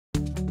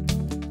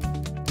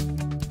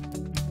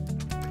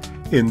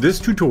In this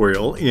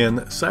tutorial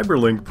in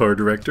Cyberlink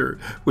PowerDirector,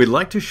 we'd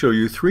like to show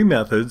you 3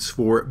 methods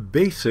for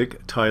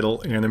basic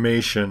title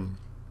animation.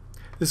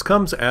 This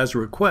comes as a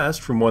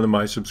request from one of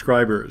my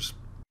subscribers.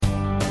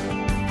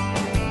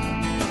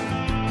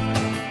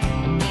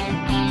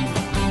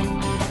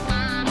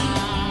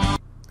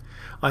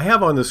 I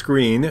have on the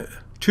screen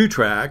 2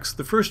 tracks.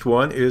 The first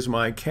one is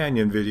my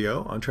Canyon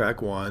video on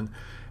track 1,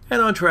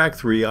 and on track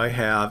 3 I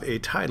have a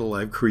title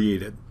I've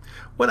created.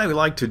 What I would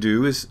like to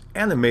do is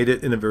animate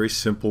it in a very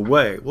simple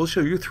way. We'll show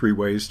you 3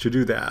 ways to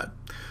do that.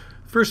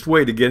 First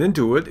way to get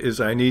into it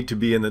is I need to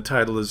be in the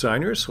title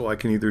designer, so I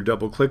can either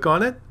double click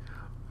on it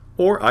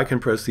or I can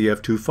press the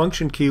F2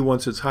 function key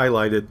once it's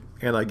highlighted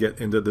and I get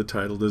into the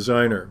title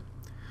designer.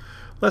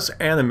 Let's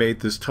animate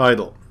this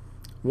title.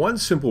 One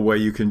simple way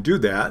you can do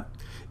that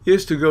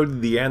is to go to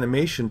the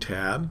animation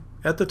tab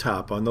at the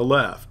top on the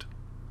left.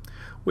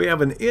 We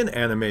have an in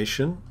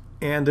animation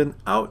and an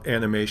out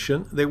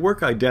animation. They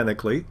work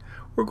identically.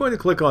 We're going to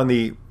click on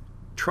the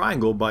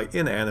triangle by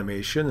in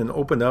animation and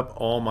open up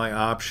all my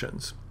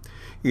options.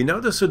 You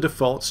notice the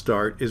default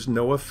start is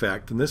no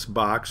effect, and this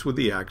box with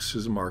the X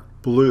is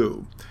marked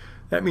blue.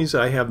 That means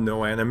I have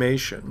no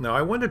animation. Now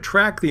I want to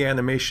track the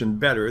animation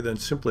better than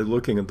simply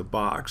looking at the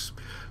box.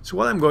 So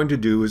what I'm going to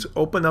do is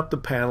open up the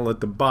panel at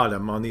the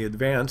bottom on the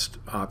advanced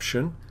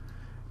option,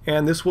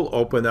 and this will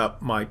open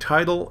up my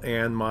title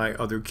and my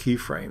other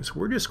keyframes.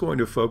 We're just going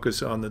to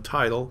focus on the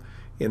title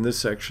in this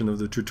section of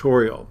the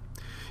tutorial.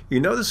 You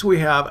notice we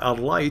have a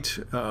light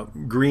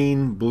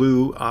green,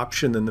 blue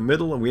option in the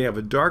middle, and we have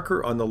a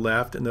darker on the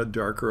left and a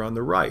darker on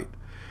the right.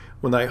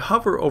 When I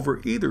hover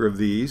over either of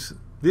these,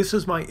 this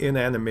is my in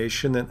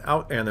animation and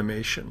out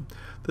animation.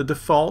 The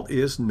default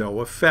is no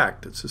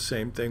effect. It's the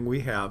same thing we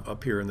have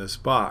up here in this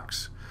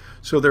box.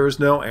 So there is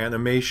no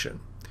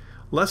animation.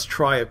 Let's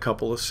try a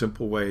couple of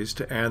simple ways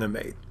to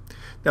animate.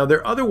 Now there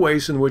are other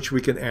ways in which we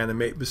can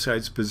animate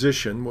besides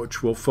position,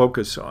 which we'll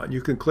focus on.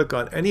 You can click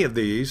on any of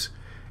these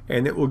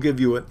and it will give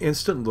you an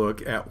instant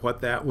look at what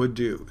that would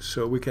do.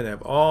 So we can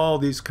have all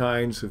these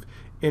kinds of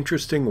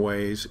interesting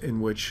ways in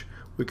which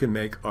we can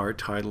make our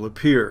title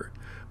appear.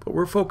 But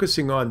we're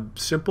focusing on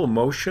simple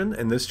motion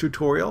in this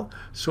tutorial,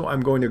 so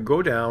I'm going to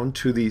go down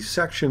to the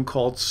section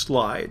called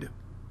Slide.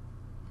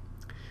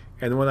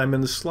 And when I'm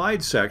in the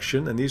Slide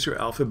section, and these are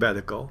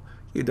alphabetical,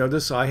 you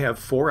notice I have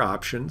 4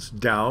 options: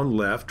 down,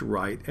 left,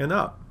 right, and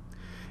up.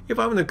 If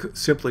I'm going to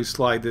simply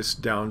slide this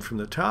down from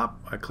the top,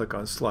 I click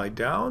on Slide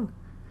Down,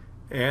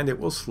 and it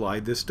will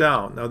slide this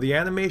down. Now the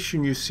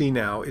animation you see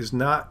now is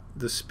not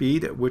the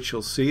speed at which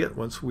you'll see it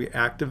once we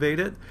activate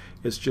it.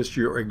 It's just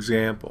your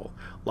example.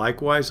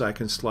 Likewise, I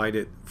can slide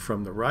it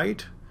from the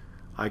right,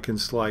 I can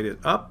slide it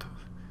up,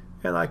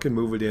 and I can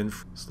move it in,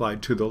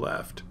 slide to the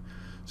left.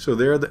 So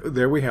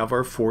there we have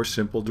our 4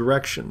 simple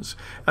directions.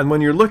 And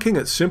when you're looking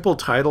at simple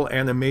title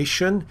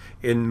animation,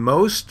 in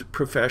most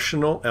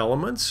professional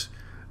elements,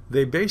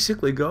 they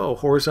basically go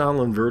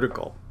horizontal and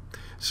vertical.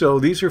 So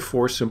these are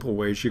 4 simple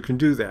ways you can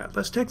do that.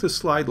 Let's take the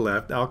slide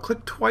left. Now I'll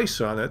click twice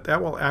on it.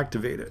 That will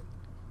activate it.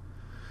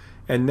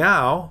 And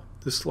now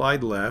the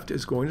slide left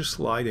is going to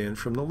slide in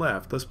from the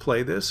left. Let's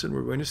play this and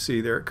we're going to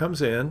see there it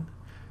comes in.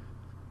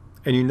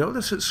 And you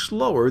notice it's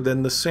slower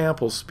than the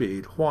sample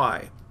speed.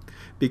 Why?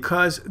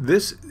 Because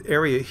this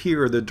area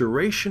here, the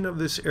duration of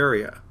this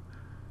area,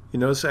 you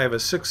notice I have a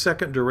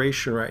 6-second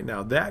duration right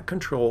now. That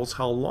controls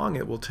how long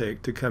it will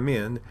take to come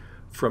in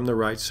from the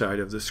right side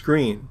of the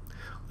screen.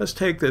 Let's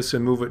take this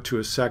and move it to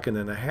 1.5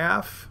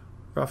 seconds,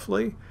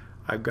 roughly.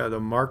 I've got a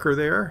marker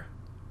there.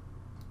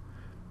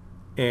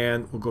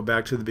 And we'll go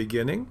back to the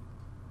beginning.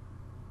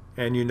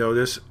 And you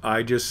notice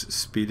I just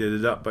speeded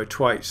it up by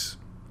twice.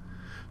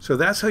 So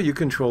that's how you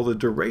control the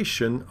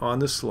duration on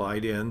the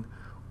slide in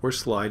or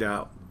slide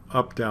out,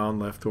 up, down,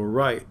 left, or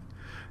right.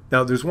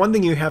 Now there's one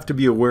thing you have to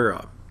be aware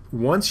of.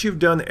 Once you've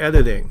done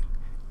editing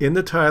in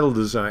the title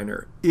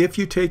designer, if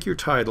you take your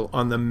title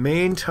on the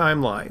main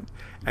timeline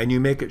and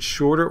you make it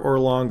shorter or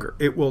longer,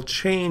 it will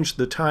change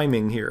the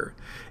timing here.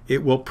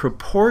 It will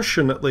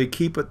proportionately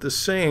keep it the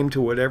same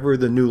to whatever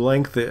the new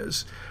length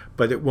is,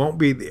 but it won't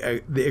be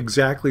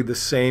exactly the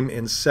same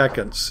in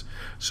seconds.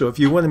 So if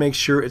you want to make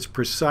sure it's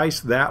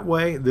precise that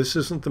way, this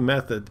isn't the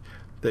method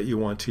that you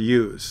want to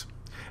use.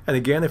 And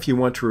again, if you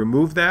want to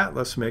remove that,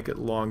 let's make it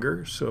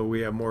longer so we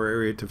have more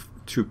area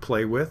to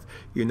play with.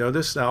 You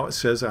notice now it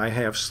says I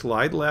have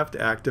slide left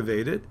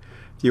activated.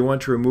 If you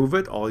want to remove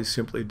it, all you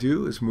simply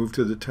do is move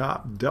to the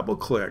top, double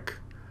click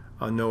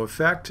on no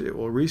effect. It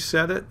will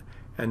reset it,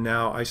 and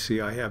now I see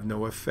I have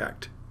no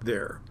effect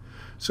there.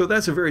 So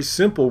that's a very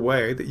simple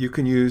way that you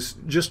can use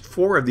just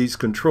 4 of these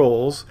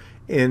controls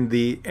in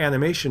the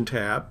animation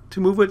tab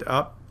to move it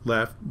up,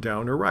 left,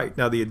 down, or right.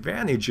 Now the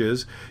advantage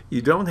is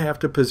you don't have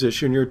to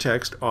position your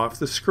text off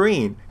the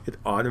screen. It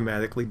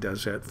automatically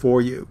does that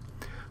for you.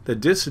 The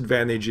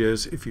disadvantage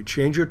is if you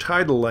change your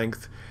title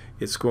length,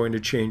 it's going to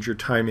change your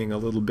timing a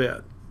little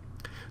bit.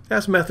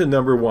 That's method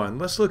number 1.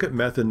 Let's look at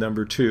method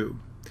number 2.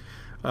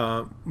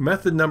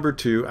 Method number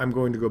 2, I'm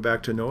going to go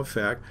back to no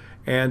effect,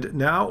 and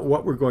now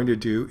what we're going to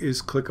do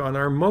is click on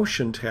our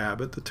motion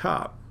tab at the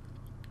top.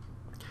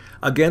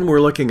 Again, we're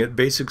looking at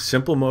basic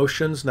simple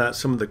motions, not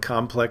some of the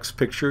complex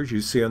pictures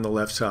you see on the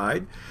left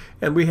side.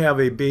 And we have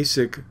a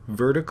basic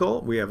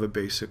vertical, we have a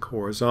basic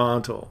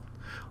horizontal.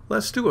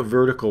 Let's do a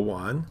vertical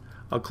one.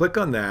 I'll click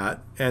on that,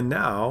 and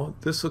now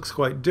this looks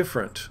quite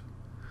different.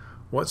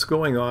 What's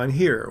going on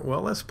here?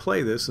 Well, let's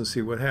play this and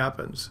see what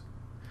happens.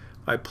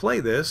 If I play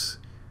this,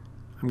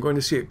 I'm going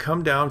to see it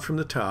come down from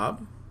the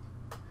top.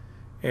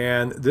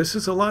 And this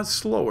is a lot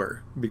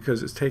slower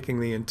because it's taking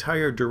the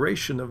entire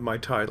duration of my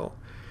title.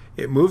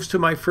 It moves to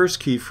my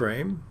first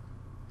keyframe,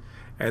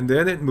 and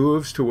then it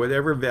moves to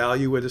whatever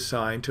value it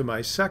assigned to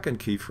my second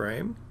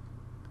keyframe.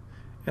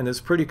 And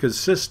it's pretty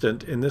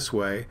consistent in this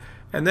way.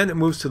 And then it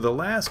moves to the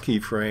last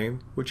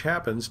keyframe, which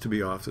happens to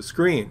be off the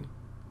screen.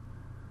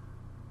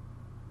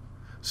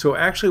 So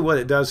actually what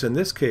it does in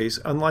this case,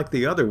 unlike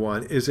the other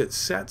one, is it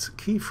sets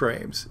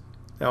keyframes.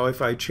 Now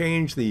if I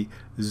change the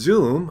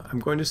zoom, I'm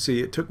going to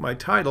see it took my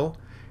title,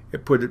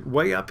 it put it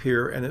way up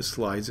here, and it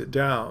slides it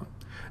down.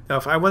 Now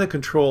if I want to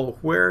control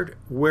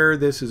where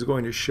this is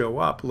going to show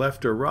up,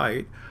 left or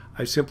right,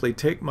 I simply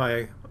take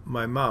my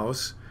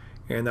mouse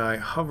and I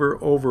hover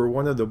over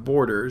one of the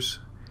borders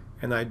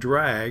and I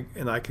drag,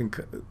 and I can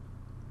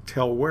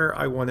tell where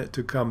I want it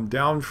to come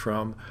down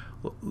from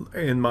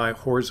in my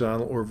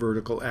horizontal or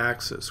vertical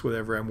axis,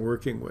 whatever I'm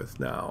working with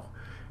now.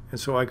 And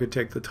so I could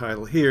take the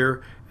title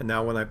here, and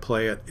now when I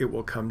play it, it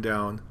will come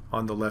down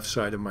on the left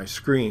side of my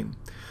screen.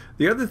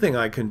 The other thing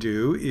I can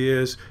do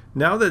is,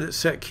 now that it's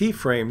set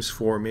keyframes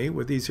for me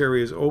with these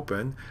areas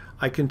open,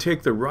 I can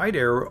take the right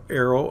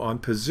arrow on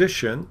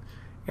position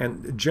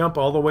and jump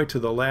all the way to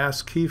the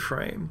last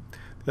keyframe.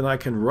 Then I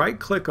can right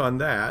click on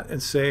that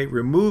and say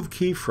remove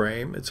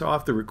keyframe. It's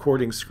off the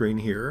recording screen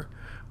here,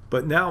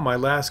 but now my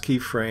last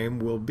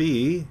keyframe will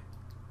be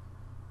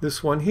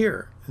this one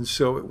here, and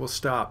so it will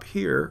stop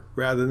here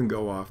rather than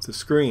go off the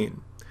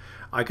screen.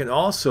 I can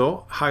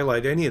also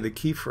highlight any of the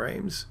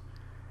keyframes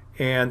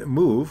and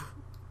move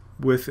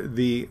with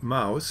the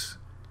mouse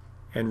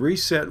and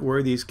reset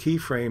where these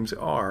keyframes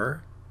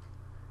are,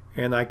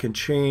 and I can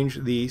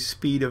change the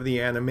speed of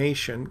the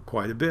animation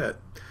quite a bit.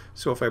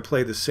 So if I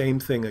play the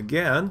same thing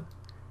again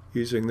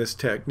using this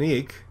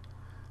technique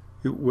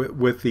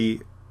with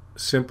the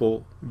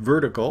simple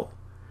vertical,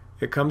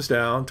 it comes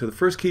down to the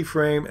first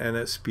keyframe and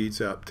it speeds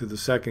up to the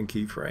second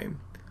keyframe.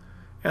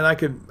 And I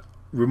can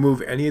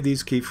remove any of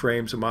these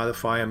keyframes and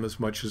modify them as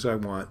much as I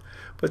want.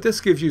 But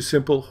this gives you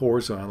simple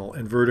horizontal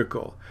and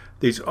vertical.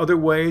 These other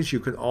ways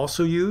you can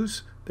also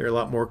use. They're a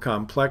lot more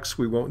complex.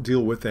 We won't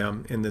deal with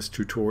them in this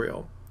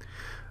tutorial.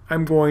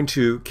 I'm going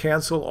to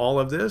cancel all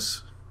of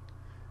this.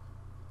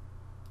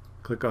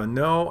 Click on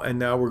no, and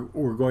now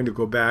we're going to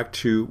go back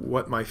to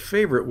what my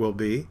favorite will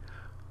be.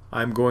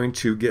 I'm going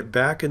to get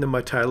back into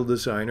my title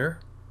designer,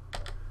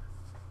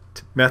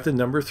 method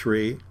number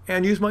 3,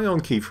 and use my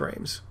own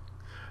keyframes.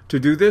 To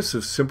do this,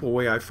 a simple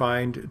way I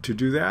find to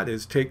do that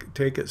is take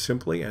it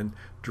simply and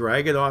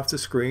drag it off the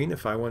screen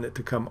if I want it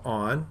to come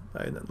on.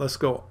 Let's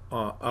go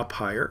up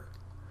higher.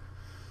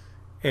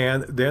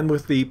 And then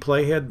with the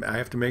playhead, I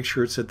have to make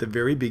sure it's at the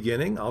very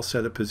beginning. I'll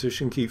set a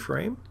position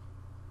keyframe.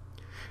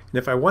 And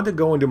if I want to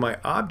go into my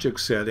object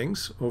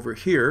settings over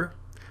here,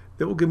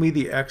 that will give me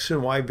the X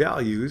and Y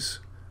values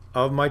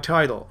of my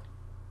title.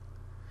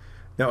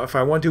 Now if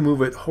I want to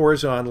move it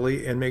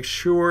horizontally and make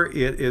sure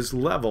it is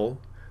level,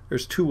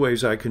 there's two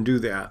ways I can do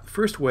that.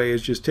 First way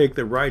is just take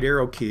the right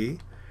arrow key,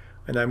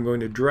 and I'm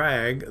going to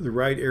drag the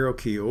right arrow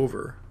key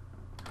over.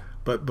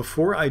 But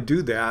before I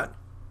do that,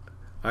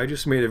 I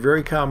just made a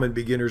very common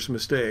beginner's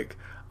mistake.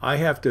 I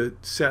have to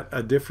set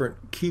a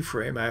different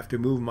keyframe. I have to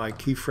move my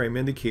keyframe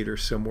indicator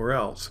somewhere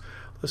else.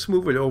 Let's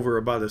move it over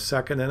about 1.5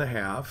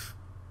 seconds.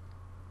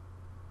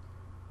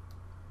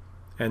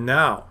 And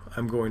now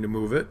I'm going to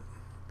move it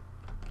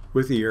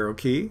with the arrow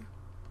key,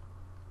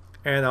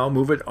 and I'll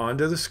move it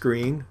onto the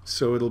screen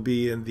so it'll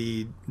be in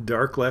the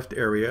dark left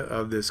area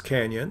of this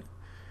canyon,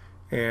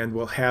 and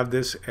we'll have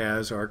this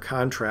as our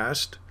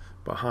contrast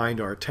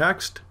behind our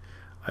text.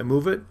 I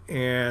move it,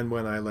 and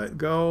when I let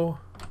go,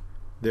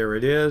 there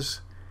it is.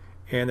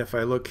 And if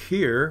I look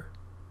here,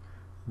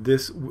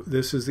 this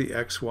is the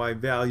XY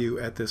value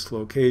at this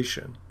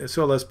location. And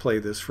so let's play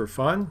this for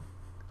fun.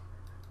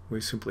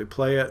 We simply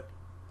play it,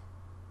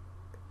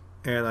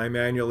 and I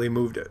manually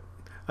moved it.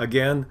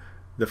 Again,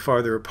 the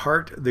farther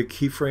apart the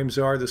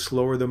keyframes are, the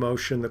slower the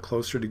motion, the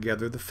closer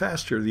together, the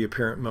faster the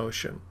apparent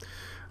motion.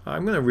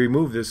 I'm going to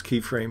remove this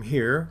keyframe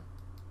here.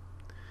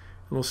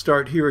 And we'll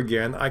start here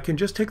again. I can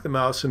just take the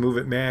mouse and move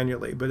it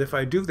manually, but if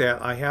I do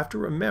that, I have to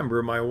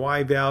remember my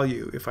Y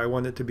value if I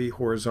want it to be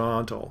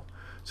horizontal.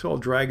 So I'll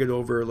drag it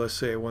over. Let's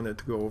say I want it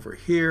to go over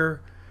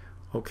here.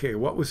 Okay,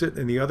 what was it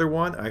in the other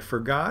one? I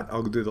forgot.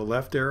 I'll do the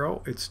left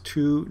arrow. It's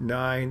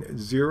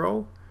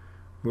 290.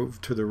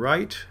 Move to the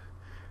right.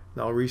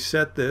 And I'll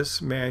reset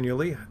this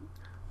manually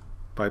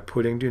by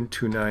putting in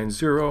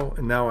 290,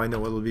 and now I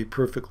know it'll be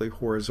perfectly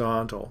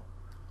horizontal.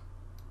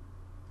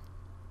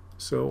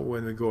 So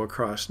when we go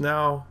across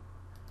now,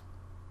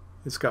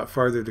 it's got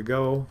farther to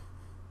go,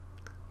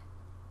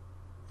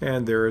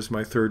 and there is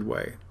my third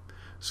way.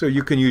 So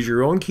you can use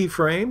your own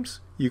keyframes,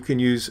 you can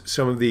use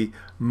some of the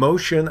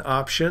motion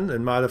option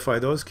and modify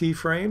those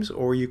keyframes,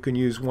 or you can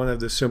use one of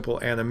the simple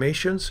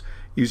animations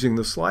using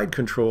the slide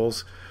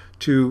controls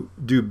to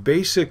do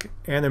basic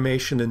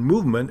animation and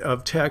movement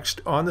of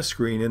text on the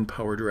screen in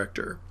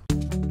PowerDirector.